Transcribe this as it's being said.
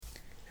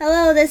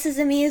Hello, this is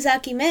a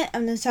Miyazaki Mint.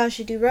 I'm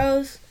Natasha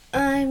DeRose.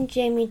 I'm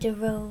Jamie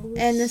DeRose.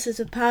 And this is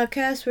a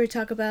podcast where we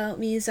talk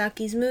about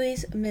Miyazaki's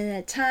movies a minute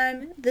at a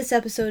time. This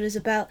episode is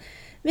about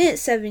minute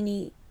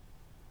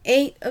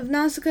 78 of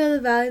Nausicaa,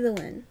 the Valley of the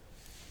Wind.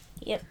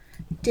 Yep.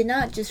 Did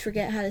not just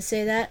forget how to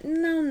say that.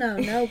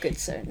 No, good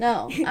sir.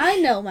 No, I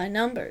know my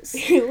numbers.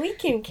 We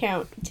can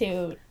count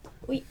to...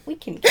 We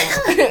can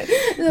count.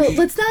 No,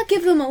 let's not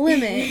give them a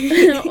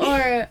limit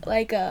or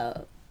like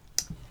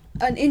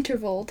an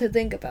interval to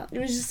think about.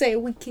 Let's just say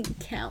we can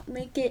count.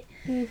 Make it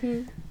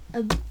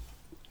a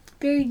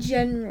very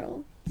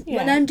general. Yeah.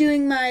 When I'm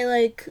doing my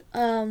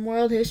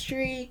world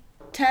history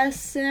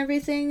tests and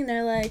everything, and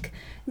they're like,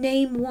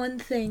 name one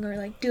thing or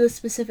like do a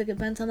specific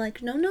event, I'm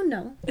like,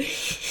 no.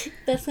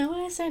 That's not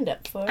what I signed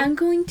up for. I'm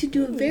going to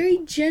do a very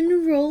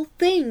general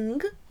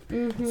thing.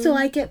 So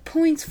I get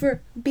points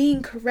for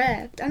being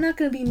correct. I'm not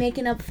going to be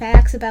making up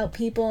facts about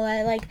people.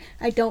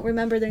 I don't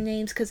remember their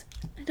names because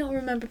I don't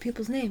remember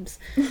people's names.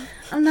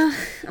 I'm not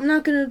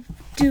going to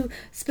do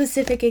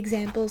specific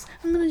examples.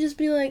 I'm going to just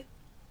be like,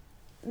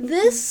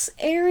 this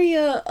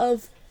area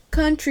of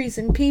countries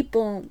and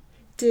people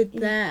did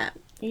that.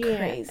 Yeah.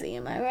 Crazy,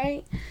 am I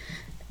right?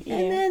 Yeah.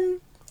 And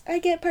then I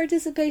get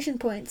participation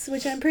points,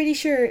 which I'm pretty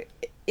sure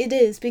it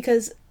is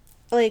because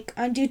I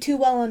do too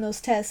well on those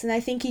tests, and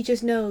I think he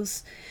just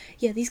knows,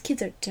 yeah, these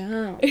kids are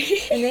dumb,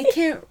 and they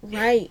can't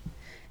write,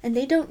 and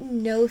they don't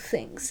know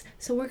things,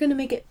 so we're going to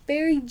make it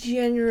very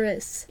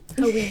generous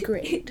how we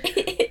grade.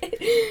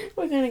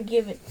 We're going to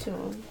give it to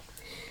him.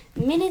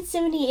 Minute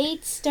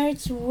 78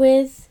 starts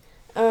with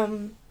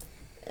Asbel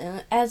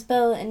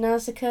and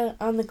Nausicaa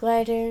on the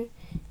glider,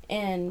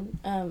 and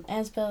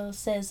Asbel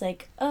says,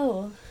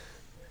 oh,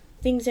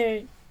 things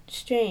are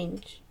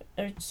strange.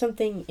 Or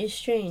something is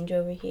strange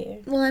over here.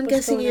 Well, I'm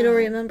guessing you don't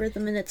remember the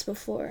minutes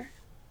before.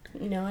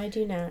 No, I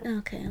do not.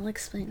 Okay, I'll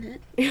explain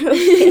it.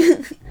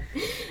 Okay.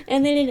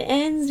 And then it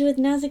ends with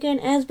Nausicaa and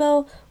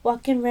Asbel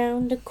walking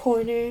around a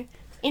corner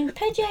in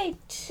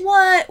Pejite.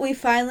 What? We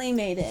finally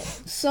made it.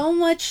 So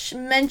much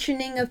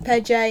mentioning of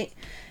Pejite,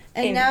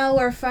 and now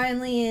we're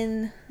finally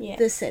in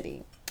the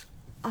city.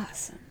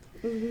 Awesome.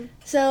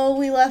 So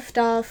we left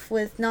off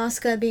with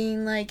Nausicaa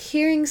being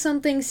hearing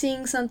something,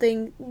 seeing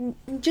something,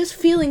 just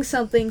feeling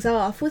something's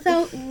off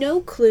without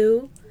no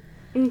clue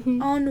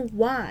on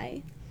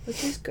why,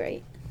 which is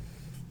great.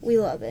 We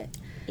love it.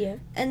 Yeah.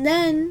 And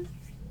then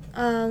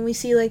we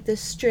see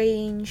this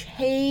strange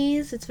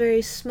haze. It's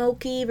very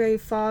smoky, very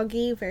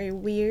foggy, very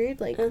weird.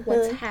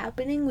 What's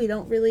happening? We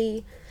don't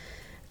really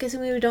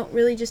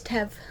just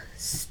have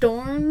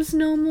storms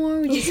no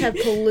more. We just have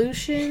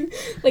pollution.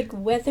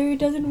 Weather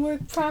doesn't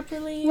work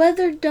properly.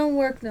 Weather don't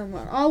work no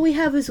more. All we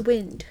have is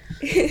wind.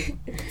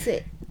 That's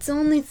it. It's the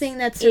only thing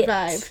that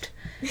survived.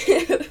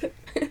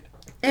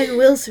 And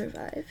will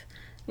survive.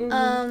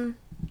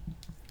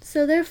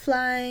 So they're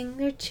flying,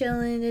 they're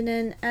chilling, and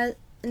then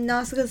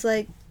Nausicaa's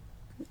like,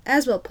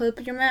 Asbel, put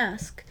up your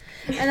mask.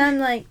 And I'm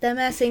like, that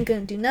mask ain't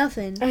gonna do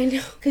nothing. I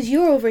know. Because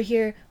you're over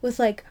here with,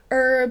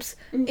 herbs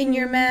in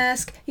your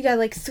mask. You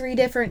got, 3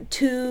 different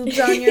tubes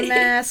on your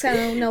mask. I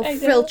don't know,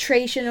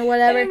 filtration or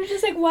whatever. I'm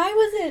just why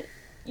wasn't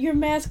your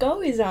mask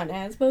always on,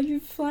 Asbel? You're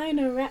flying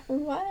around.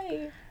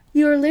 Why?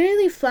 You're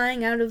literally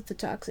flying out of the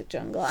toxic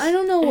jungle. I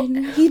don't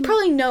know. He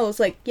probably knows,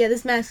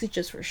 this mask is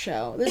just for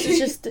show. This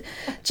is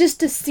just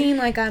to seem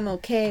like I'm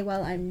okay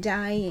while I'm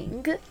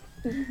dying.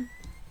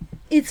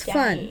 It's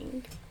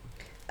fun.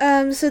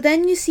 So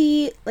then you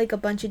see, a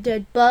bunch of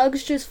dead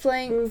bugs just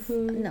flying.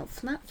 No,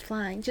 not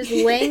flying. Just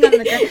laying on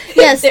the ground.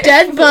 Yes,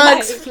 dead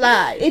bugs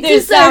fly.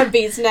 They're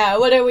zombies now.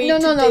 What are we No,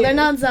 do? they're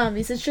not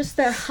zombies. It's just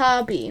their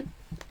hobby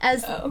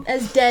as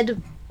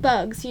dead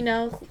bugs,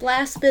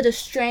 Last bit of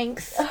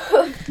strength.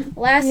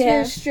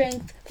 Bit of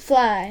strength,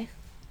 fly.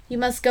 You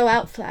must go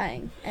out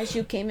flying as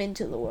you came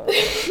into the world.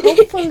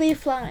 Hopefully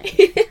flying.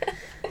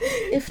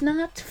 If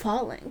not,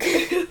 falling.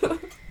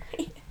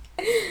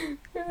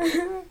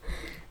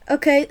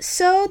 Okay,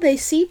 so they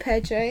see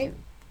Pejite.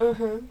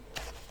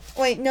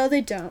 Wait, no, they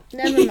don't.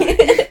 Never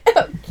mind.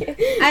 Okay.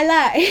 I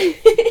lie.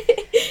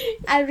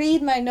 I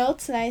read my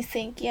notes and I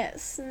think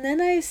yes. And then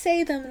I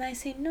say them and I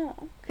say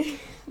no.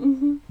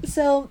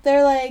 So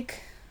they're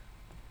like,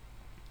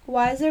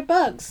 why is there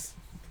bugs?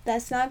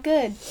 That's not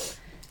good.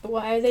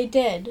 Why are they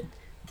dead?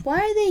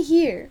 Why are they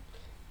here?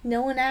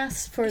 No one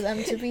asked for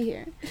them to be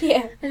here.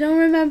 Yeah. I don't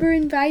remember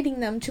inviting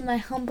them to my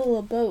humble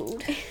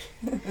abode.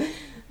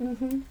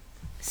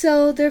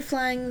 So they're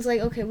flying. It's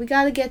okay, we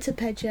gotta get to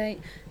Pejite.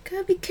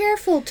 Gotta be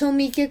careful.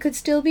 Tomika could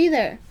still be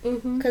there.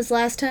 Because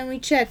last time we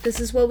checked, this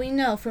is what we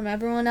know from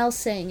everyone else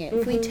saying it.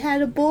 If we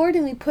had a board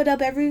and we put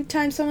up every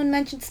time someone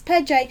mentions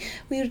Pejite,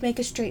 we would make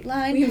a straight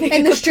line.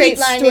 And the straight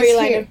line is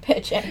here. Of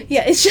Pejite.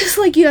 Yeah, it's just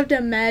you have to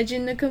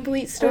imagine the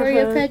complete story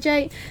of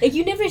Pejite.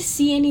 You never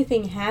see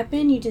anything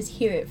happen, you just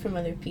hear it from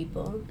other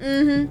people.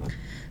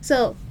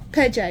 So,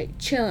 Pejite,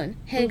 chillin'.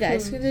 Hey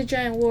guys, who's a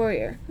giant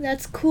warrior?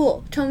 That's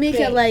cool.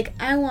 Tomika,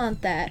 I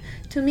want that.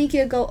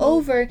 Tomika go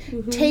over,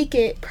 take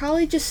it,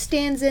 probably just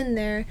stands in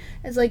there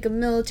as a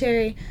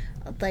military,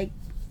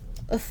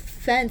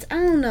 offense. I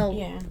don't know.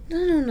 Yeah.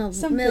 I don't know.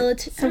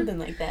 Something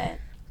like that.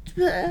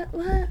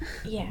 What?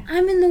 Yeah.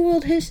 I'm in the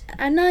world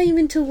I'm not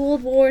even to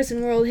world wars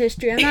and world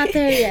history. I'm not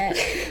there yet.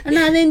 I'm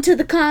not into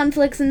the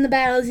conflicts and the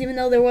battles, even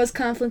though there was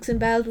conflicts and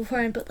battles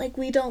beforehand. But like,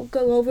 we don't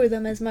go over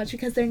them as much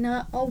because they're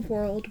not a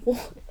world war.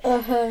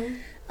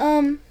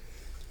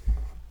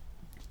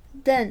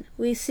 Then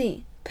we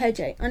see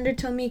Pejite under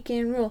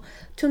Tomikian rule.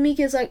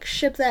 Tomikia's like,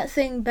 ship that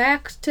thing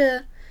back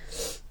to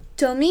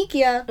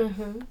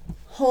Tomikia.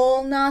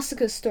 Whole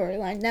Nausicaa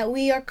storyline that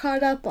we are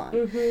caught up on.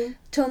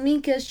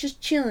 Tomikia's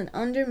just chilling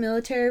under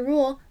military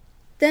rule.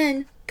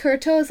 Then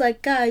Kurto's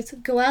like, guys,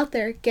 go out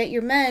there, get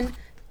your men,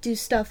 do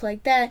stuff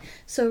like that.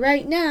 So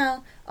right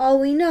now, all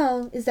we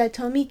know is that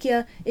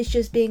Tomikia is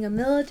just being a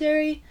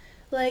military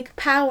like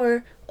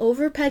power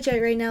over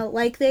Pejite right now,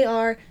 like they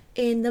are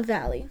in the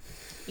valley.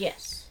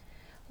 Yes.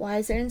 Why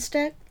is there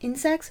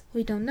insects?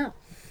 We don't know.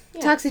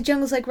 Yeah. Toxic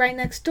jungle's like right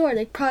next door.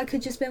 They probably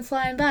could just been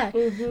flying by.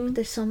 But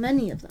there's so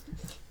many of them.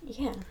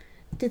 Yeah.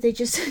 Did they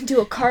just do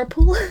a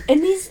carpool?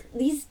 And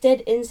these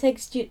dead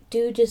insects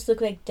do just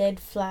look like dead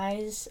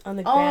flies on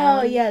the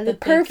ground. Oh, yeah. They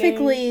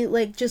perfectly,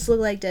 like, just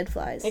look like dead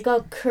flies. Like,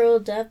 all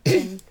curled up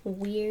and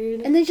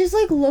weird. And they just,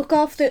 like,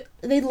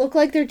 they look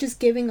like they're just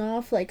giving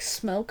off, like,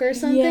 smoke or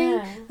something.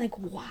 Yeah. Like,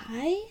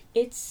 why?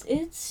 It's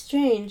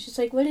strange. It's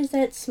like, what is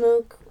that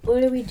smoke?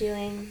 What are we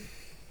doing?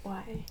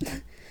 Why?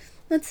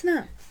 Let's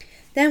not.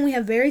 Then we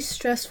have very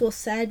stressful,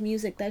 sad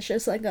music that's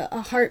just like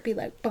a heartbeat,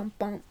 like, bump,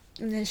 bump.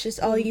 And it's just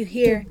all you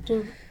hear.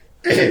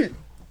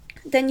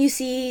 Then you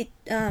see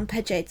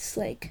Pejite's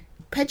like...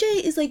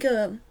 Pejite is like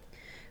a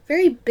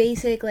very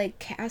basic like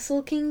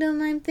castle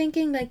kingdom, I'm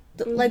thinking. Like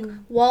like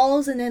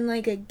walls and then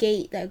like a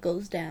gate that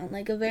goes down.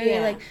 Like a very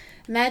like...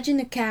 Imagine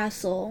a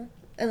castle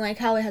and like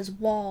how it has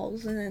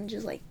walls and then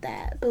just like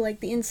that. But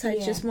like the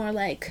inside's just more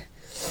like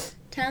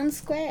town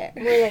square.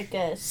 More like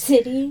a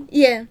city?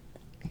 Yeah.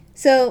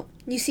 So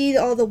you see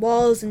all the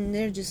walls and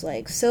they're just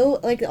like so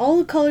like all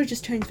the color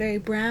just turns very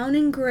brown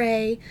and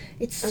gray.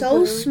 It's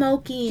so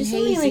smoky and just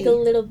hazy. Just like a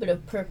little bit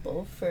of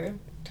purple for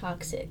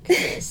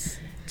toxicness.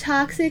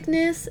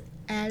 Toxicness,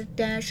 add a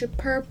dash of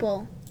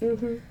purple.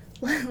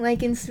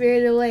 Like in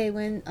Spirited Away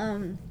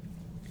when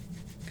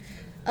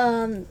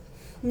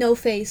No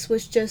Face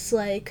was just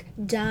like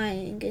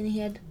dying and he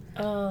had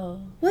was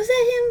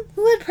that him?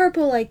 Who had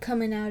purple like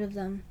coming out of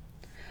them?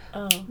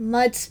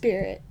 Mud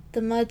Spirit.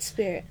 The Mud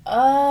Spirit.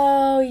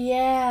 Oh,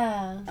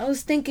 yeah. I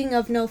was thinking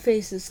of No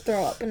Face's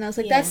throw up, and I was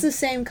like, that's the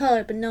same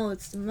color, but no,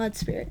 it's the Mud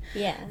Spirit.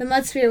 Yeah. The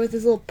Mud Spirit with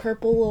his little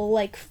purple, little,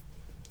 like,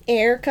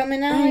 air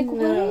coming out. Like,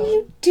 what are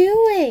you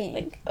doing?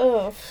 Like,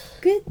 ugh.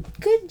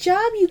 Good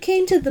job you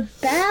came to the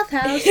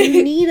bathhouse.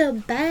 You need a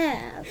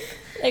bath.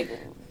 Like,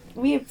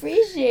 we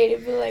appreciate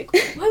it, but, like,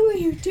 what were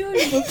you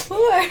doing before?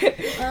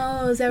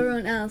 Oh, is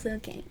everyone else?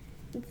 Okay.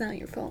 It's not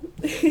your fault.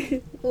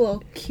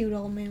 Little cute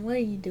old man, what are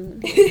you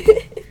doing?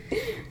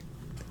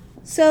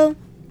 So,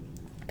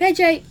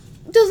 Pejite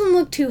doesn't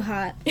look too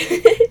hot.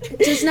 It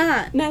does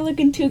not. Not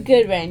looking too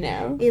good right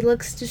now. It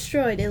looks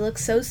destroyed. It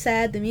looks so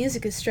sad. The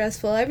music is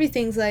stressful.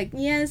 Everything's like,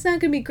 yeah, it's not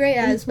going to be great,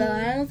 Asbel.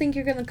 I don't think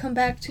you're going to come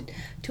back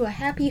to a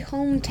happy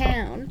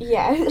hometown.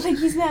 Yeah, like,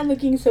 he's not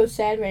looking so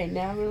sad right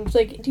now. And it's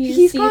like, do you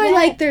He's see probably that?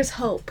 like, there's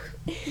hope.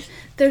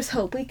 There's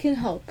hope. We can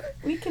hope.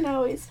 We can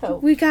always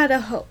hope. We gotta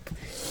hope.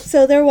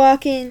 So they're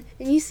walking,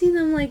 and you see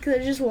them, like,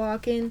 they're just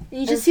walking.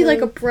 And you just see,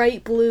 like, a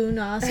bright blue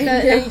Nausicaa,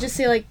 and you just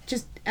see, like,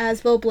 just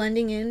Asbel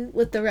blending in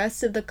with the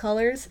rest of the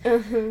colors.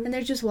 And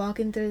they're just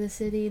walking through the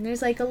city, and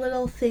there's, like, a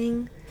little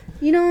thing.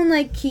 You know in,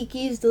 like,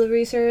 Kiki's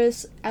delivery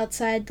service,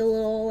 outside the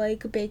little,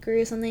 like,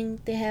 bakery or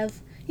something, they have...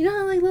 You know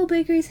how, like, little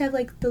bakeries have,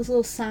 like, those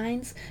little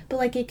signs, but,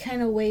 like, it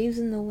kind of waves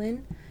in the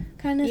wind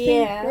kind of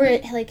thing? Yeah. Where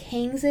it, like,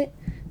 hangs it.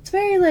 It's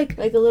very, like...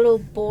 Like a little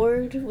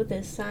board with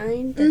a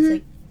sign that's,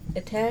 like,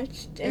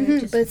 attached. And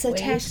it just but it's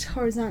waves. attached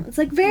horizontal. It's,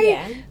 like,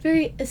 very,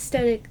 very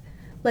aesthetic,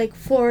 like,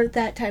 for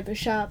that type of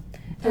shop.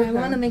 And I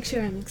want to make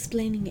sure I'm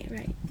explaining it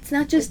right. It's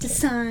not just a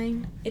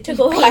sign. It took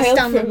a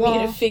while for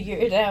me to figure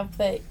it out,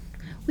 but...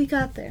 We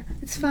got there.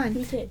 It's fine.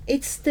 We did.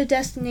 It's the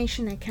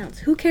destination that counts.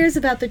 Who cares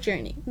about the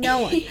journey? No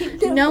one.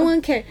 No. No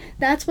one cares.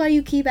 That's why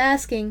you keep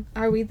asking,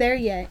 are we there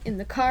yet? In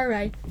the car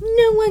ride.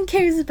 No one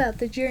cares about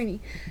the journey.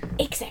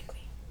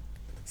 Exactly.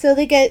 So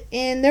they get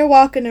in, they're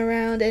walking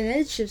around, and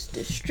it's just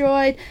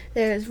destroyed.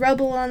 There's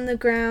rubble on the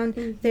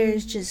ground.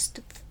 There's just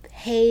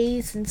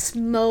haze and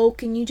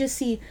smoke, and you just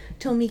see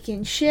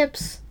Tomikian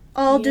ships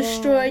all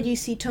destroyed. You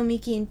see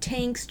Tomikian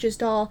tanks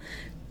just all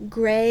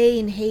gray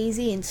and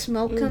hazy and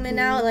smoke coming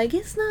out. Like,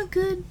 it's not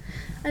good.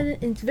 And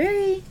it's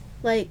very,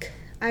 like,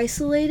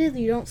 isolated.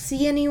 You don't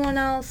see anyone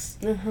else.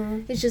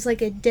 It's just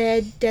like a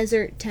dead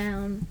desert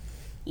town.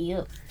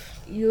 Yup.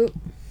 Yup.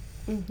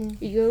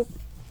 Yup.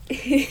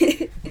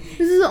 This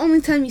is the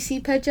only time you see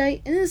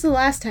Pejite, and this is the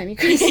last time you're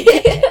going to see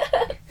Pejite.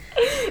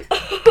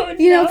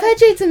 You know,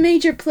 Pejite's a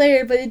major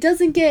player, but it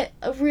doesn't get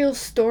a real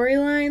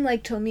storyline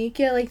like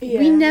Tomikia. Like,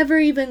 we never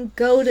even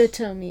go to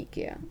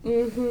Tomikia.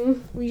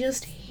 We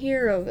just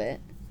hear of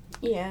it.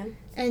 Yeah.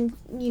 And,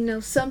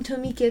 some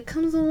Tomika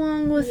comes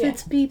along with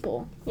its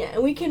people. Yeah,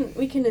 and we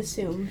can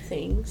assume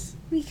things.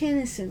 We can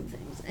assume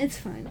things. It's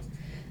fine.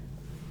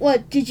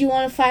 What, did you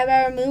want a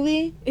 5-hour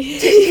movie?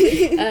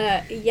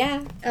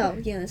 Yeah. Oh,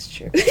 yeah, that's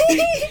true.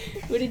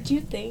 What did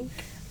you think?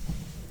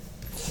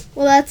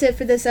 Well, that's it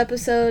for this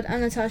episode.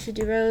 I'm Natasha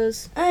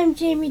DeRose. I'm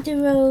Jamie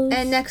DeRose.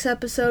 And next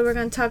episode, we're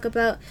going to talk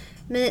about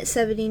minute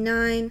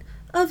 79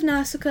 of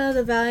Nausicaa,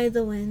 the Valley of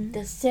the Wind. The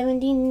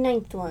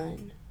 79th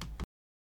one.